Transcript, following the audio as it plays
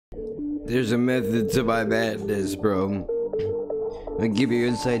There's a method to my madness, bro. I'll give you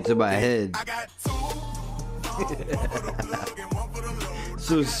insight to my head.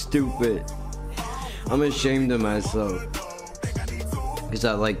 So stupid. I'm ashamed of myself. Because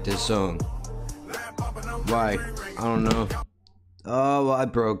I like this song. Why? I don't know. Oh, well, I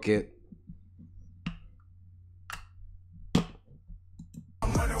broke it.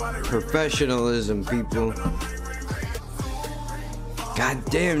 Professionalism, people. God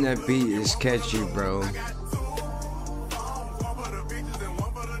damn, that beat is catchy, bro.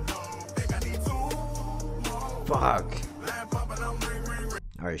 Fuck.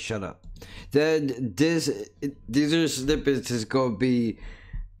 Alright, shut up. Then these are snippets that's gonna be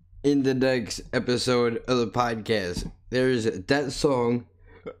in the next episode of the podcast. There's that song,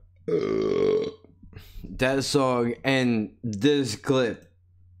 and this clip.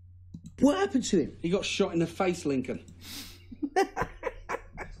 What happened to him? He got shot in the face, Lincoln.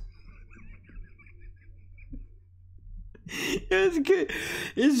 It's good.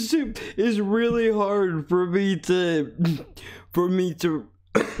 It's really hard for me to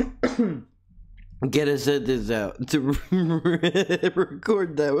get a sentence out, to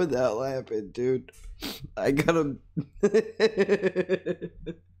record that without laughing, dude. I gotta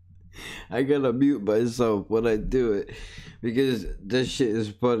mute myself when I do it, because this shit is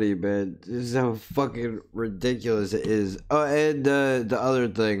funny, man. This is how fucking ridiculous it is. Oh, and the other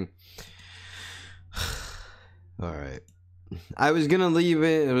thing. Alright. I was gonna leave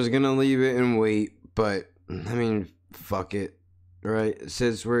it and wait, but I mean, fuck it. Right?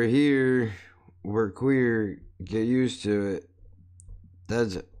 Since we're here, we're queer, get used to it.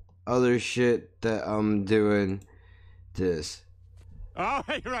 That's other shit that I'm doing. This. Oh,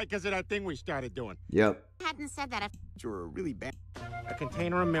 you're right, because of that thing we started doing. Yep. I hadn't said that. You were really bad. A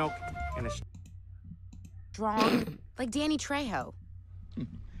container of milk and a Strong, like Danny Trejo.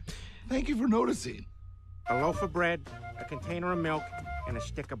 Thank you for noticing. A loaf of bread, a container of milk, and a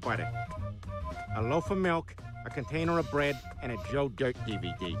stick of butter. A loaf of milk, a container of bread, and a Joe Dirt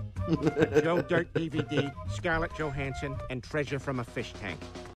DVD. A Joe Dirt DVD, Scarlett Johansson, and Treasure from a Fish Tank.